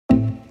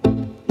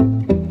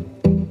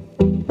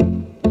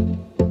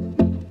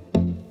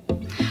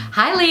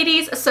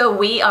ladies, so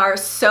we are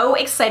so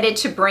excited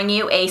to bring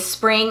you a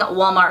spring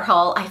Walmart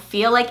haul. I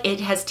feel like it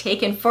has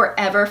taken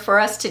forever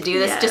for us to do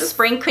this. Yes. Just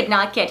spring could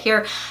not get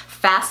here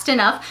fast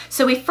enough.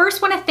 So we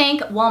first want to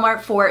thank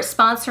Walmart for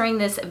sponsoring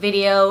this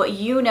video.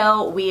 You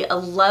know we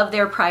love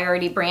their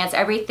priority brands,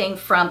 everything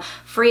from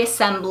Free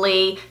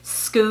Assembly,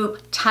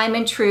 Scoop, Time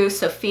and True,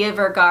 Sofia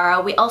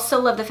Vergara. We also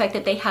love the fact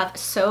that they have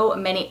so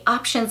many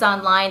options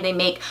online. They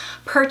make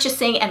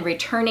purchasing and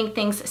returning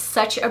things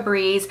such a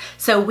breeze.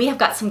 So we have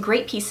got some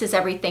great pieces,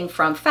 everything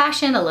from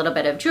fashion, a little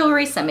bit of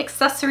jewelry, some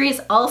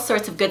accessories, all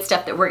sorts of good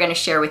stuff that we're going to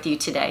share with you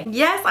today.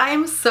 Yes, I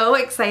am so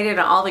excited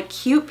on all the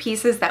cute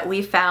pieces that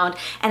we found.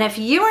 And if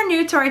you are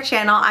new to our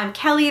channel, I'm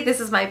Kelly. This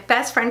is my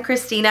best friend,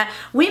 Christina.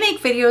 We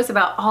make videos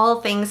about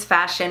all things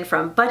fashion,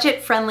 from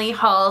budget-friendly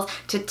hauls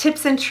to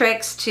tips and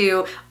tricks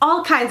to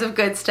all kinds of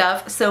good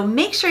stuff. So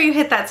make sure you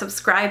hit that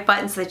subscribe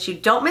button so that you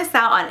don't miss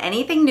out on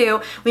anything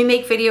new. We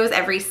make videos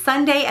every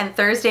Sunday and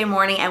Thursday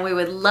morning, and we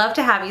would love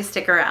to have you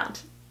stick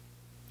around.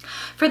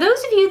 For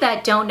those of you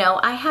that don't know,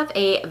 I have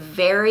a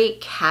very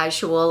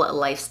casual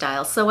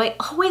lifestyle, so I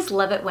always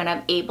love it when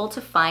I'm able to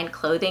find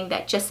clothing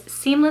that just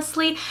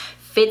seamlessly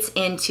fits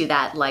into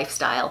that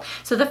lifestyle.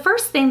 So the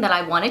first thing that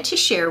I wanted to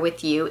share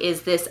with you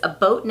is this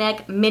boat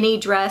neck mini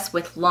dress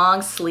with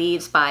long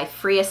sleeves by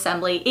Free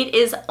Assembly. It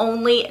is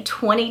only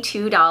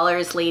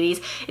 $22, ladies.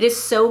 It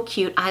is so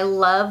cute. I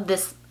love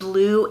this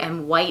blue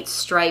and white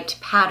striped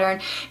pattern.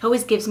 It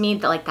always gives me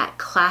like that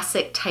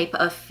classic type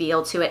of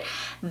feel to it.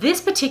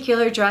 This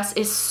particular dress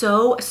is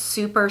so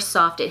super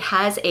soft. It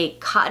has a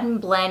cotton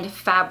blend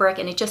fabric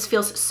and it just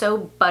feels so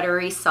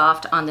buttery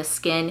soft on the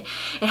skin.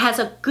 It has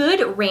a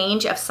good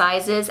range of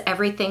sizes,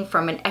 everything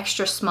from an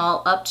extra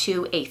small up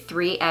to a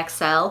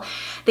 3XL.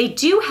 They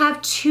do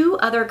have two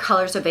other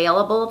colors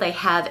available. They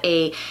have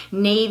a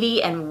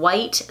navy and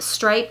white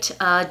striped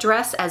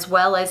dress, as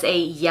well as a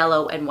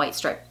yellow and white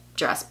striped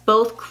dress.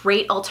 Both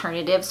great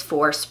alternatives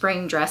for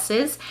spring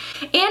dresses.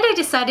 And I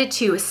decided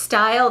to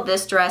style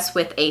this dress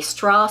with a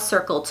straw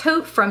circle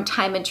tote from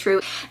Time and True.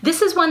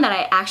 This is one that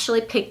I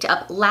actually picked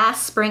up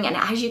last spring, and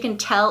as you can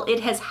tell, it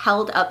has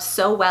held up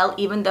so well,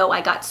 even though I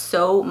got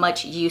so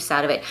much use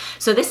out of it.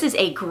 So this is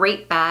a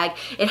great bag.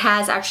 It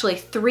has actually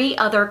 3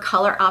 other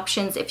color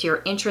options if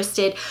you're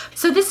interested.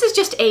 So this is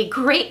just a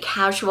great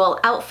casual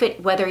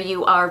outfit, whether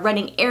you are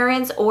running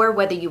errands or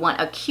whether you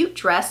want a cute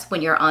dress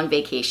when you're on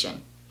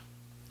vacation.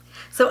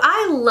 So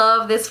I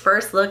love this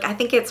first look. I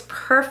think it's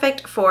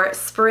perfect for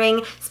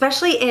spring,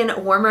 especially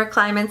in warmer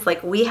climates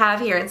like we have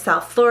here in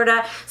South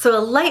Florida. So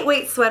a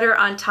lightweight sweater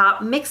on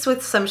top mixed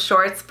with some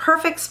shorts,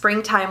 perfect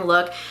springtime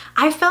look.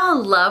 I fell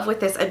in love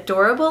with this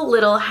adorable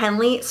little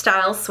Henley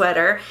style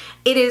sweater.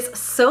 It is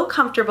so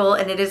comfortable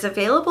and it is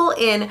available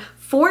in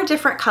 4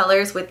 different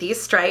colors with these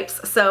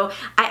stripes. So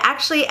I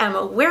actually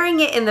am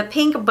wearing it in the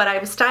pink, but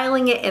I'm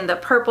styling it in the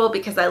purple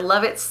because I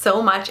love it so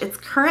much. It's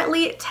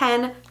currently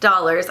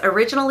 $10,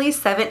 originally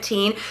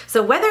 $17.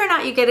 So whether or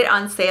not you get it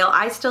on sale,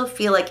 I still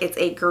feel like it's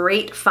a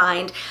great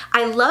find.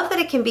 I love that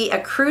it can be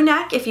a crew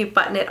neck if you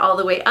button it all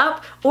the way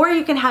up, or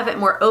you can have it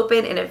more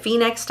open in a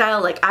V-neck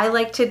style like I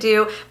like to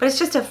do, but it's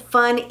just a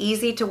fun,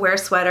 easy to wear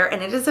sweater,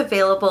 and it is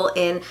available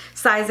in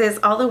sizes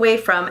all the way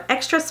from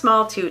extra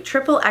small to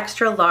triple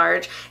extra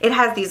large. It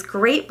has these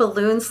great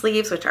balloon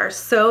sleeves, which are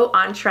so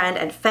on trend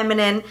and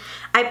feminine.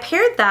 I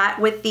paired that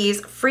with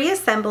these Free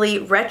Assembly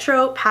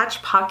retro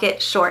patch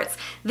pocket shorts.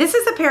 This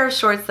is a pair of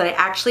shorts that I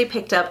actually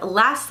picked up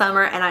last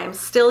summer, and I am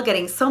still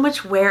getting so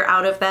much wear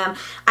out of them.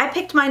 I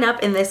picked mine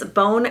up in this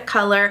bone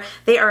color.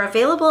 They are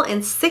available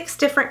in 6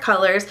 different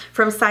colors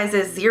from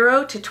sizes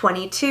 0 to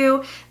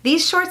 22.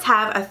 These shorts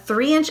have a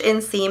 3-inch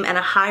inseam and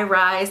a high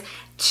rise,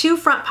 2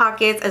 front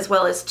pockets as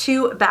well as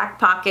 2 back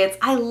pockets.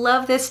 I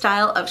love this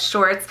style of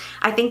shorts.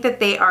 I think that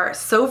they are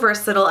so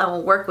versatile and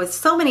will work with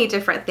so many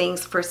different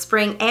things for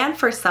spring and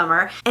for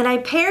summer. And I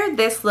paired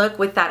this look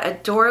with that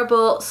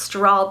adorable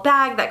straw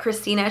bag that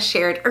Christina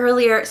shared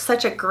earlier.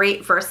 Such a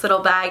great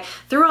versatile bag.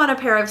 Threw on a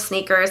pair of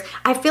sneakers.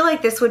 I feel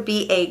like this would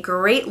be a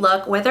great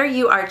look whether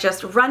you are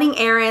just running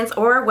errands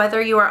or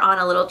whether you are on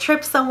a little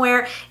trip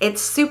somewhere.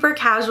 It's super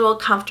casual,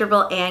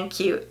 comfortable, and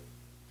cute.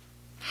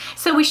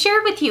 So we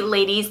shared with you,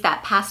 ladies,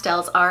 that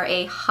pastels are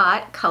a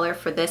hot color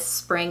for this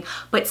spring,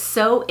 but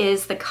so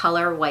is the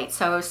color white.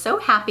 So I was so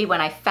happy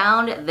when I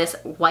found this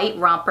white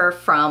romper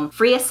from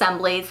Free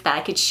Assemblies that I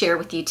could share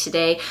with you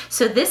today.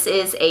 So this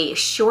is a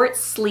short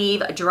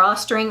sleeve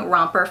drawstring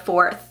romper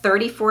for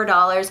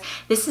 $34.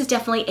 This is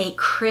definitely a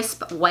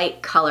crisp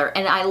white color,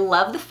 and I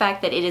love the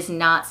fact that it is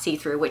not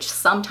see-through, which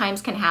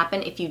sometimes can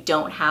happen if you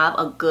don't have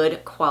a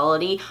good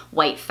quality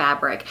white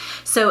fabric.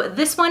 So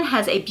this one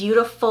has a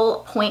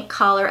beautiful point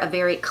collar, a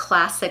very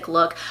classic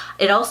look.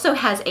 It also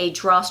has a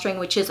drawstring,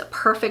 which is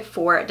perfect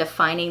for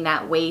defining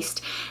that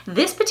waist.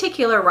 This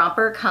particular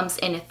romper comes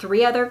in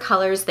 3 other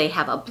colors. They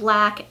have a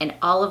black, an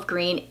olive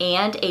green,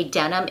 and a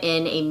denim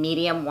in a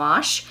medium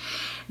wash.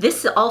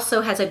 This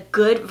also has a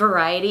good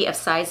variety of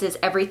sizes,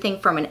 everything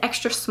from an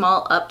extra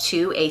small up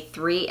to a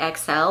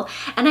 3XL.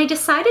 And I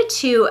decided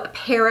to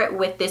pair it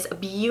with this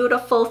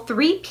beautiful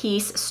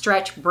 3-piece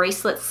stretch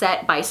bracelet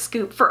set by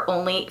Scoop for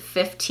only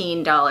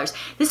 $15.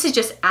 This is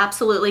just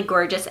absolutely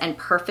gorgeous and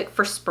perfect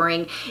for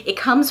spring. It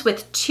comes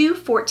with 2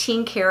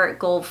 14-karat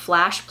gold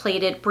flash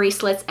plated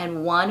bracelets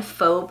and 1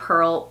 faux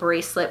pearl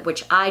bracelet,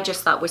 which I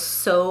just thought was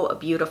so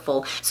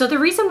beautiful. So the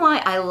reason why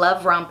I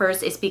love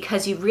rompers is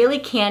because you really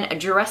can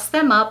dress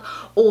them up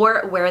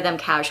or wear them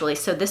casually.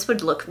 So this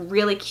would look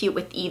really cute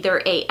with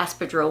either a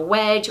espadrille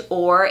wedge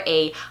or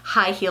a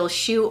high heel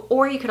shoe,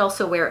 or you could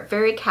also wear it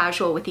very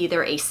casual with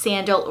either a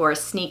sandal or a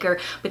sneaker.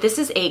 But this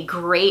is a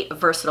great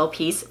versatile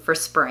piece for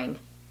spring.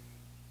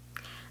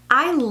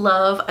 I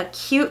love a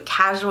cute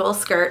casual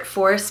skirt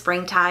for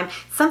springtime,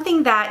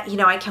 something that, you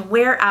know, I can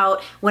wear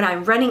out when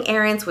I'm running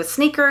errands with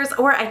sneakers,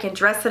 or I can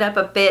dress it up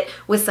a bit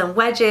with some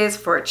wedges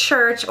for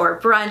church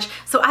or brunch.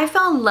 So I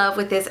fell in love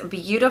with this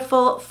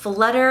beautiful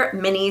flutter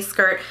mini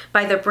skirt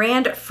by the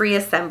brand Free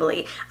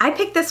Assembly. I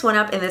picked this one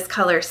up in this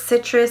color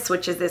Citrus,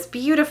 which is this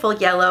beautiful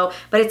yellow,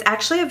 but it's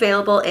actually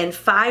available in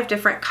 5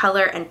 different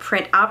color and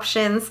print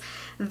options.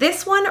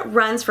 This one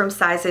runs from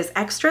sizes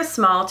extra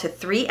small to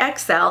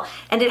 3XL,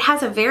 and it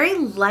has a very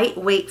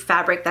lightweight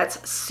fabric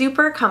that's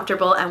super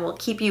comfortable and will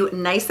keep you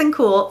nice and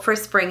cool for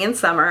spring and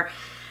summer.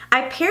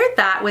 I paired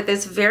that with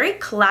this very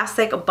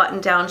classic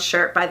button-down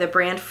shirt by the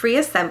brand Free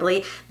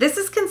Assembly. This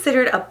is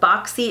considered a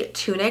boxy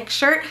tunic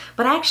shirt,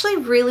 but I actually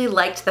really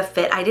liked the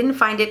fit. I didn't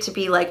find it to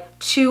be like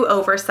too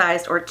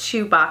oversized or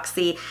too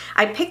boxy.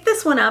 I picked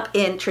this one up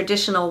in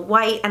traditional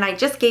white, and I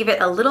just gave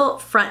it a little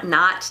front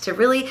knot to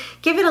really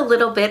give it a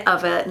little bit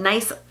of a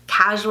nice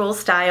casual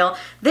style.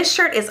 This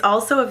shirt is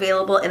also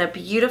available in a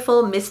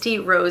beautiful misty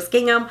rose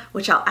gingham,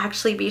 which I'll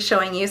actually be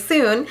showing you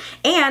soon,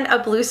 and a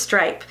blue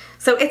stripe.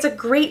 So it's a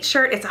great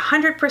shirt. It's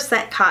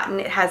 100% cotton.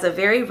 It has a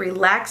very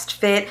relaxed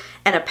fit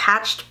and a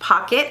patched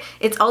pocket.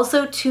 It's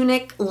also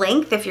tunic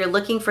length. If you're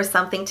looking for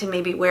something to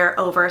maybe wear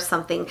over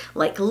something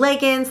like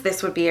leggings,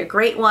 this would be a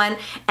great one.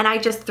 And I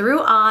just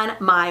threw on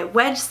my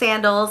wedge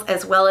sandals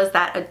as well as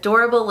that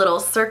adorable little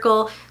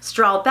circle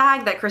straw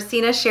bag that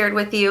Christina shared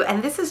with you.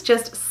 And this is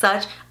just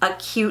such a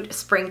cute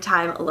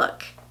springtime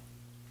look.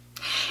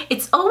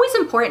 It's always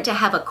important to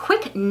have a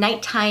quick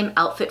nighttime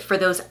outfit for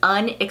those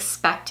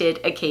unexpected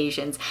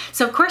occasions.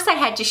 So of course I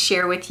had to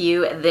share with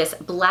you this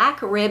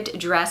black ribbed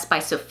dress by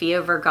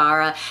Sofia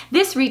Vergara.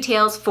 This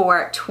retails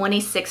for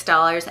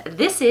 $26.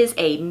 This is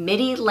a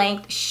midi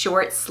length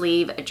short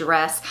sleeve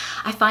dress.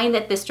 I find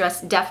that this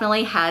dress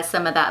definitely has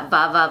some of that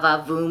va va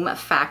va voom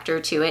factor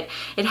to it.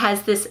 It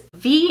has this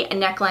V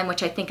neckline,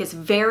 which I think is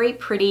very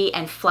pretty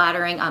and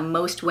flattering on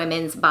most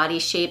women's body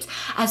shapes,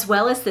 as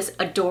well as this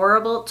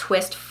adorable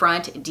twist front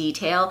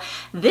detail.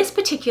 This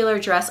particular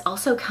dress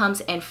also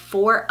comes in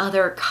 4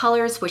 other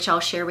colors, which I'll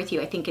share with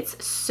you. I think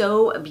it's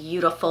so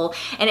beautiful,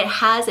 and it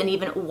has an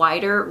even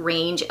wider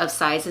range of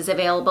sizes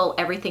available,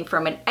 everything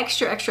from an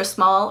extra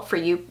small for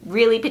you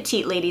really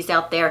petite ladies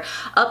out there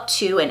up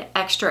to an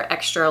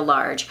extra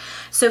large.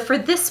 So for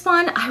this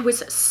one, I was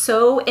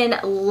so in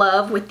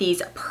love with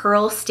these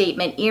pearl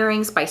statement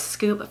earrings by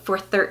Scoop for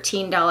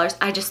 $13.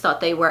 I just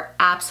thought they were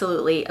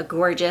absolutely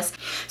gorgeous.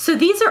 So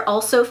these are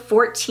also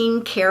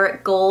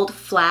 14-karat gold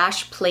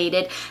flash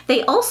plated.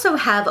 They also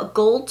have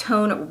gold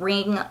tone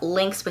ring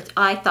links, which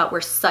I thought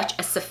were such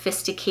a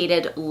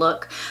sophisticated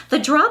look. The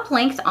drop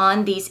length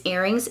on these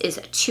earrings is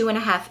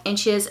 2.5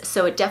 inches,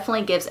 so it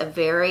definitely gives a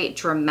very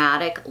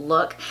dramatic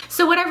look.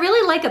 So what I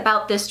really like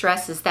about this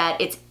dress is that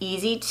it's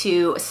easy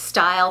to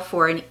style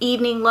for an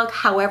evening look.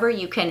 However,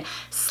 you can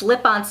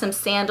slip on some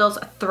sandals,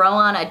 throw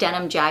on a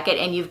denim jacket,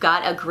 and you've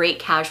got a great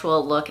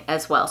casual look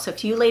as well. So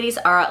if you ladies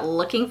are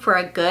looking for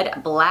a good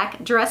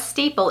black dress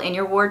staple in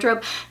your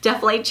wardrobe,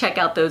 definitely check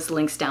out those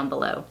links down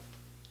below.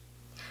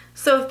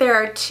 So if there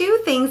are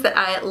 2 things that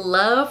I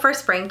love for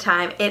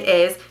springtime, it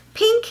is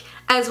pink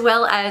as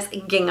well as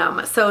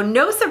gingham. So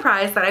no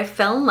surprise that I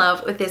fell in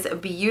love with this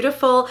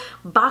beautiful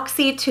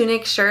boxy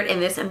tunic shirt in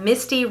this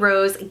misty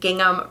rose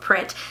gingham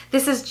print.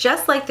 This is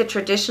just like the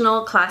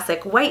traditional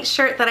classic white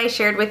shirt that I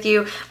shared with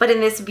you, but in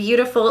this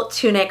beautiful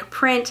tunic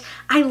print.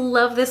 I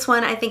love this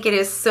one. I think it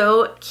is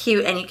so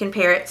cute, and you can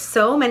pair it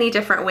so many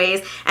different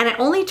ways. And at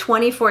only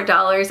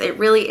 $24, it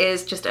really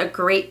is just a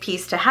great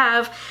piece to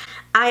have.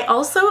 I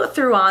also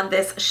threw on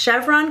this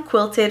chevron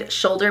quilted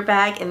shoulder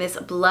bag in this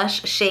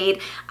blush shade.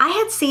 I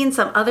had seen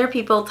some other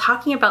people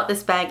talking about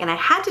this bag, and I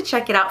had to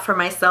check it out for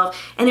myself,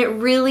 and it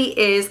really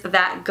is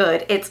that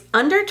good. It's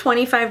under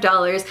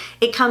 $25.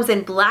 It comes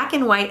in black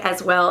and white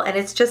as well, and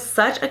it's just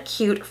such a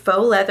cute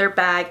faux leather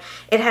bag.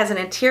 It has an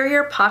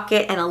interior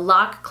pocket and a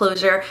lock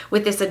closure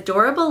with this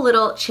adorable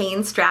little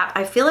chain strap.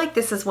 I feel like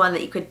this is one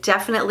that you could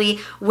definitely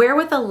wear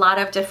with a lot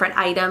of different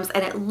items,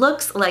 and it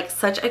looks like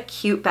such a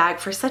cute bag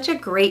for such a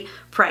great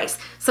price.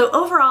 So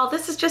overall,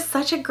 this is just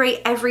such a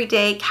great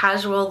everyday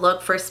casual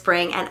look for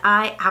spring, and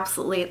I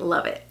absolutely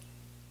love it.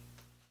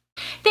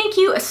 Thank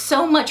you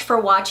so much for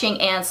watching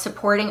and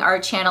supporting our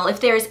channel. If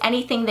there's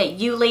anything that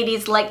you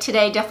ladies like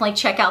today, definitely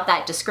check out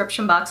that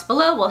description box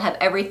below. We'll have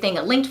everything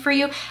linked for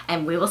you,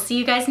 and we will see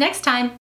you guys next time.